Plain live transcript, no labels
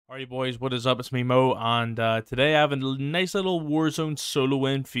Alright boys, what is up? It's me Mo, and today I have a nice little Warzone solo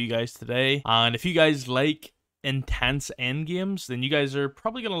win for you guys today. And if you guys like intense end games, then you guys are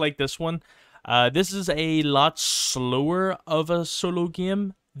probably going to like this one. This is a lot slower of a solo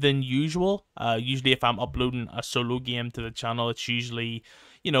game than usual. Usually if I'm uploading a solo game to the channel, it's usually,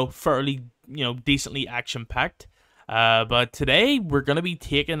 fairly, decently action-packed. But today we're going to be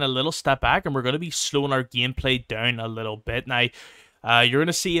taking a little step back and we're going to be slowing our gameplay down a little bit. Now, you're going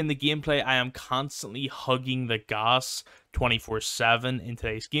to see in the gameplay, I am constantly hugging the gas 24/7 in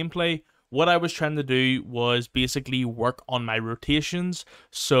today's gameplay. What I was trying to do was basically work on my rotations,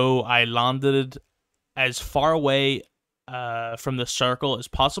 so I landed as far away from the circle as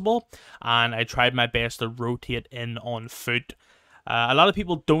possible, and I tried my best to rotate in on foot. A lot of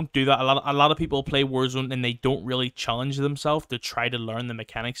people don't do that. A lot of people play Warzone and they don't really challenge themselves to try to learn the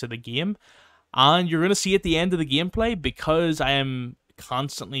mechanics of the game. And you're going to see at the end of the gameplay, because I am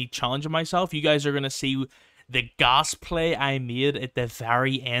constantly challenging myself, you guys are going to see the gas play I made at the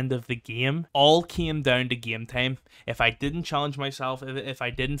very end of the game all came down to game time. If I didn't challenge myself, if I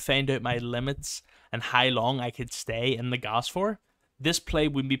didn't find out my limits and how long I could stay in the gas for, this play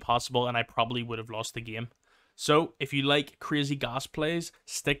wouldn't be possible and I probably would have lost the game. So, if you like crazy gas plays,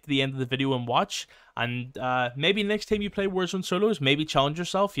 stick to the end of the video and watch. And maybe next time you play Warzone solos, maybe challenge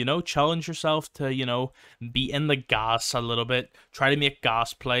yourself, challenge yourself to, be in the gas a little bit. Try to make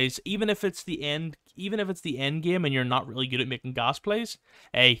gas plays, even if it's the end game and you're not really good at making gas plays.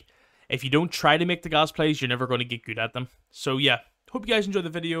 Hey, if you don't try to make the gas plays, you're never going to get good at them. So yeah, hope you guys enjoyed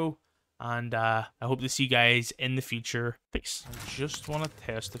the video. And I hope to see you guys in the future. Peace. I just want to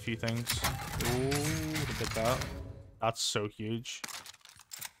test a few things. Oh, look at that. That's so huge.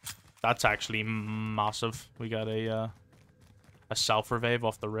 That's actually massive. We got a self-revive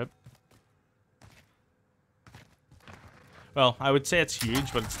off the rip. Well, I would say it's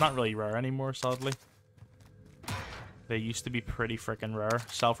huge, but it's not really rare anymore, sadly. They used to be pretty freaking rare,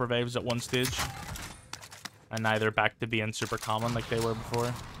 self-revives at one stage. And now they're back to being super common like they were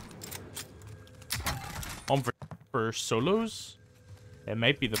before. For solos, it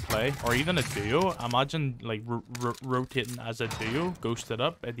might be the play, or even a duo. Imagine like rotating as a duo, ghosted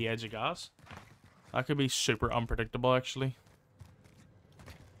up at the edge of gas. That could be super unpredictable, actually.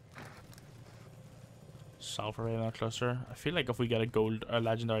 Self-revive in that cluster. I feel like if we get a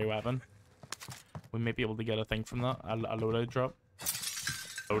legendary weapon, we might be able to get a thing from that. A loadout drop.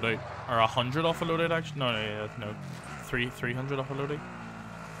 Loadout, or 100 off a loadout, actually. No. 300 off a loadout.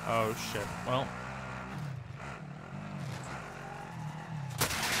 Oh shit. Well.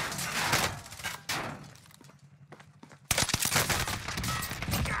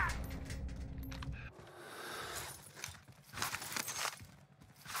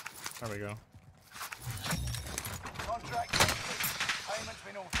 There we go. Contract payment's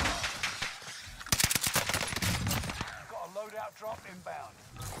been authorized. Got a loadout drop inbound.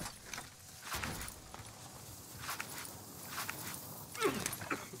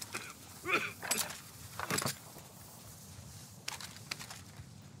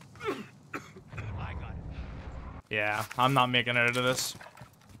 I got it. Yeah, I'm not making it out of this.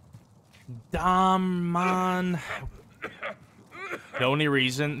 Damn, man. The only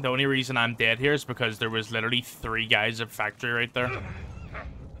reason I'm dead here is because there was literally 3 guys at factory right there.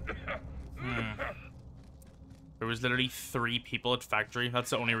 There was literally 3 people at factory. That's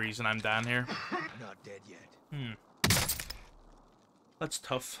the only reason I'm down here. Not dead yet. That's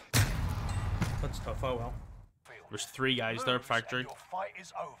tough. That's tough. Oh well. There's 3 guys there at factory. Your fight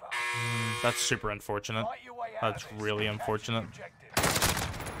is over. That's super unfortunate. Fight your way out That's of this. really unfortunate. Objective.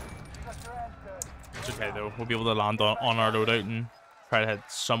 Got your hands dirty. It's okay though. We'll be able to land on our loadout and try to hit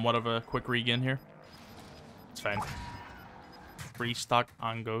somewhat of a quick regain here. It's fine. Restock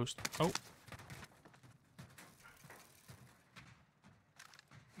on ghost. Oh.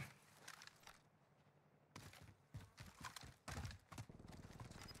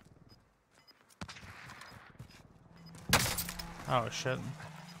 Oh shit.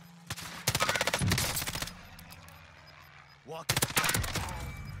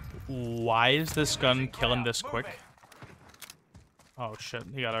 Why is this gun killing this quick? Oh shit,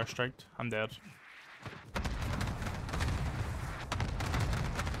 he got airstriked. I'm dead.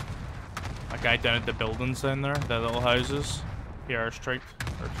 That guy down at the buildings down there, the little houses. He airstriked,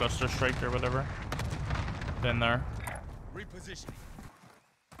 or cluster striked, or whatever. Down there. Repositioning.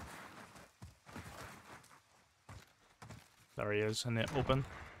 There he is, in the open.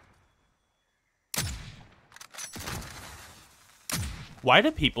 Why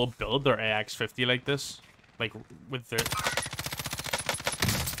do people build their AX-50 like this? Like, with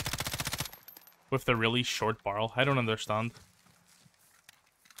the really short barrel? I don't understand.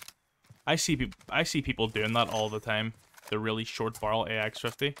 I see people doing that all the time. The really short barrel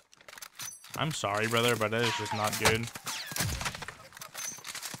AX-50. I'm sorry, brother, but it is just not good.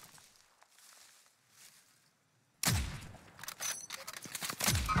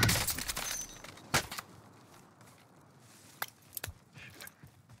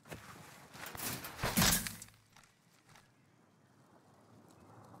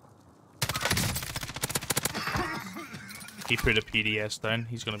 He put a PDS down.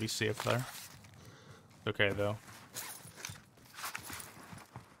 He's gonna be safe there. Okay though.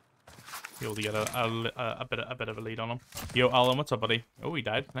 Be able to get a bit of a lead on him. Yo, Alan, what's up, buddy? Oh, he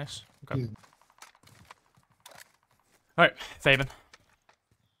died. Nice. Okay. Yeah. All right, Fabian.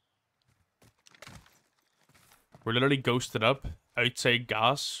 We're literally ghosted up outside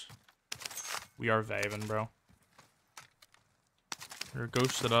gas. We are vibing, bro. We're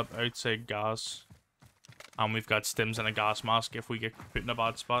ghosted up outside gas. And we've got stims and a gas mask if we get put in a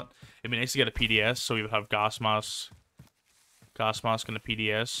bad spot. It'd be nice to get a PDS, so we would have gas mask and a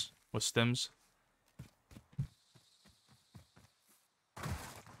PDS with stims.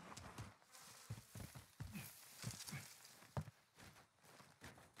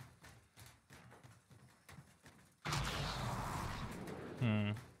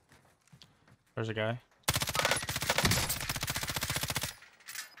 There's a guy.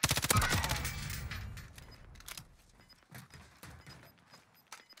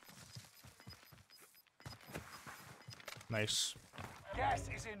 Nice. Gas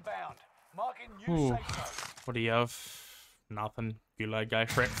is inbound. Marking new Ooh. safe zone. What do you have? Nothing. Gulag guy.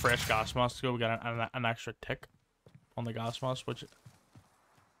 Fresh gas mask to go. We got an extra tick on the gas mask, which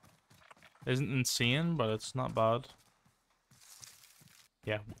isn't insane, but it's not bad.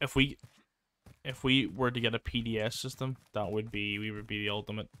 Yeah, if we were to get a PDS system, we would be the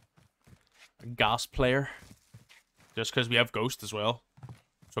ultimate gas player. Just because we have Ghost as well.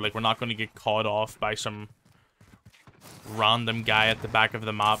 So like we're not going to get caught off by some random guy at the back of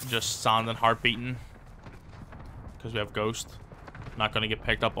the map just standing heart beating. Because we have Ghost. Not going to get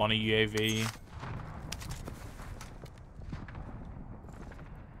picked up on a UAV.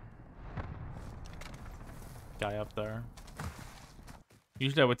 Guy up there.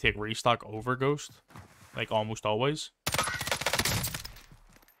 Usually I would take restock over Ghost. Like almost always.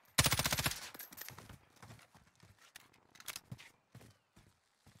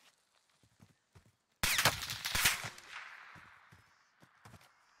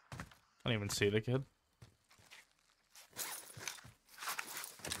 I don't even see the kid.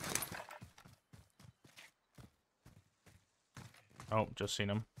 Oh, just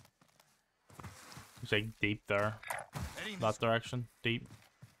seen him. He's like deep there. That direction. Deep.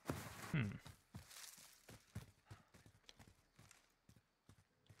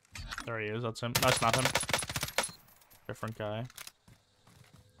 There he is. That's him. That's not him. Different guy.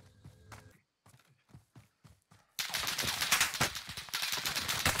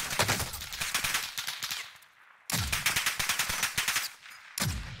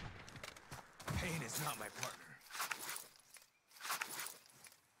 Pain is not my partner.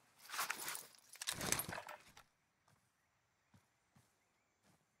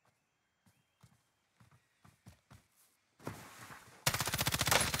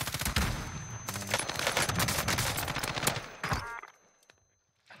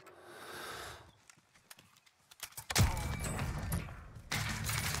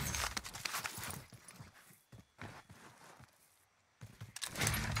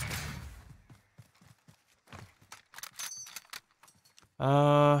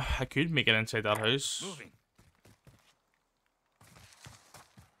 I could make it inside that house. Moving.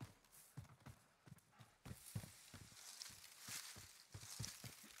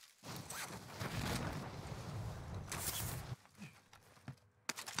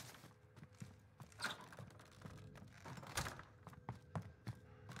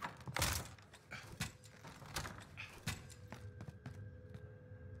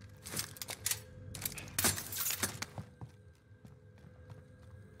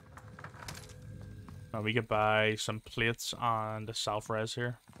 Now we could buy some plates and a self-res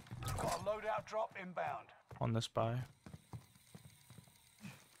here Got a loadout drop inbound. on this buy.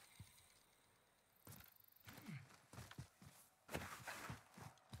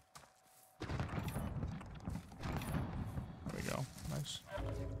 There we go. Nice.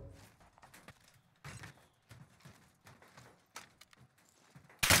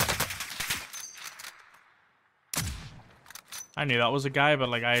 I knew that was a guy, but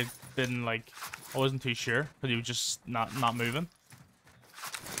like I didn't like. I wasn't too sure, but he was just not moving.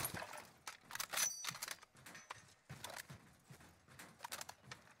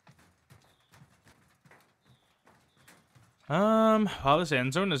 Well, this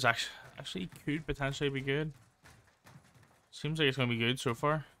end zone is actually actually could potentially be good. Seems like it's gonna be good so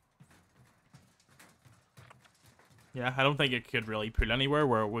far. Yeah, I don't think it could really pull anywhere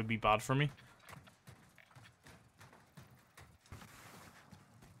where it would be bad for me.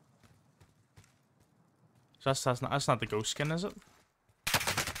 So that's not the ghost skin, is it?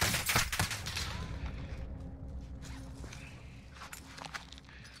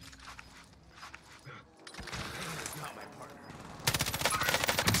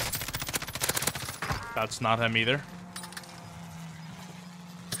 That's not him either.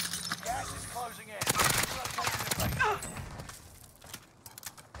 Gas is closing in. Relocating the base.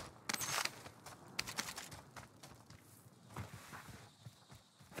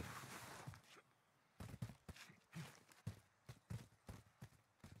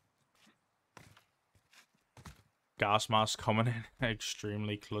 Gas mask coming in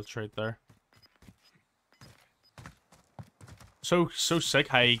extremely clutch right there. So sick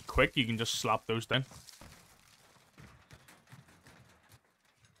how quick you can just slap those down.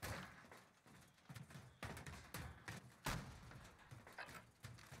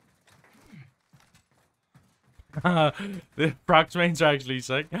 The proximates are actually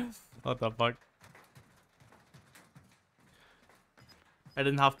sick. What the fuck? I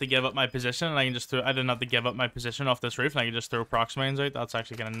didn't have to give up my position, and I can just throw. I didn't have to give up my position off this roof, and I can just throw proximates out. That's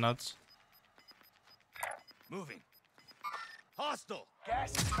actually kind of nuts. Moving. Hostile.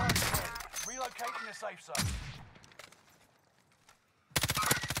 Gas is closing in. Relocating the safe zone.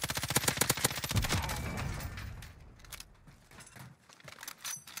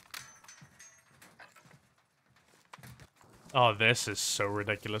 Oh, this is so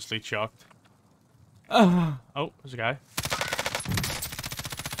ridiculously chucked. Oh, there's a guy.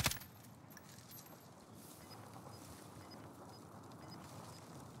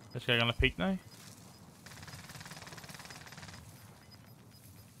 This guy gonna peek now?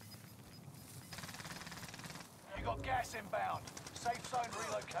 You got gas inbound. Safe zone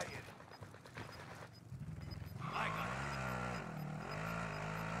relocated. I got it.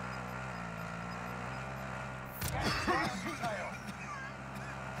 Gas is on your tail.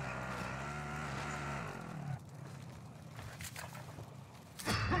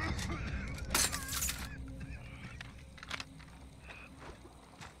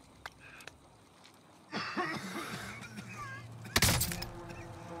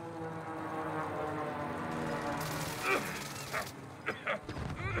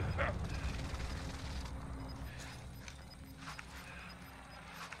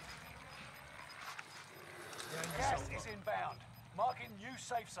 Gas is inbound. Marking new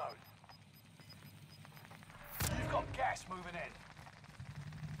safe zone. You've got gas moving in.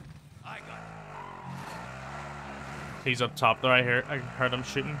 I got it. He's up top there. I heard him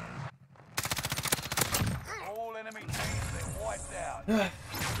shooting. All enemy teams been wiped out.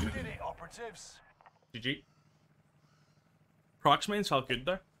 You did it, operatives. GG. Proximates felt good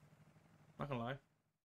there. Not gonna lie.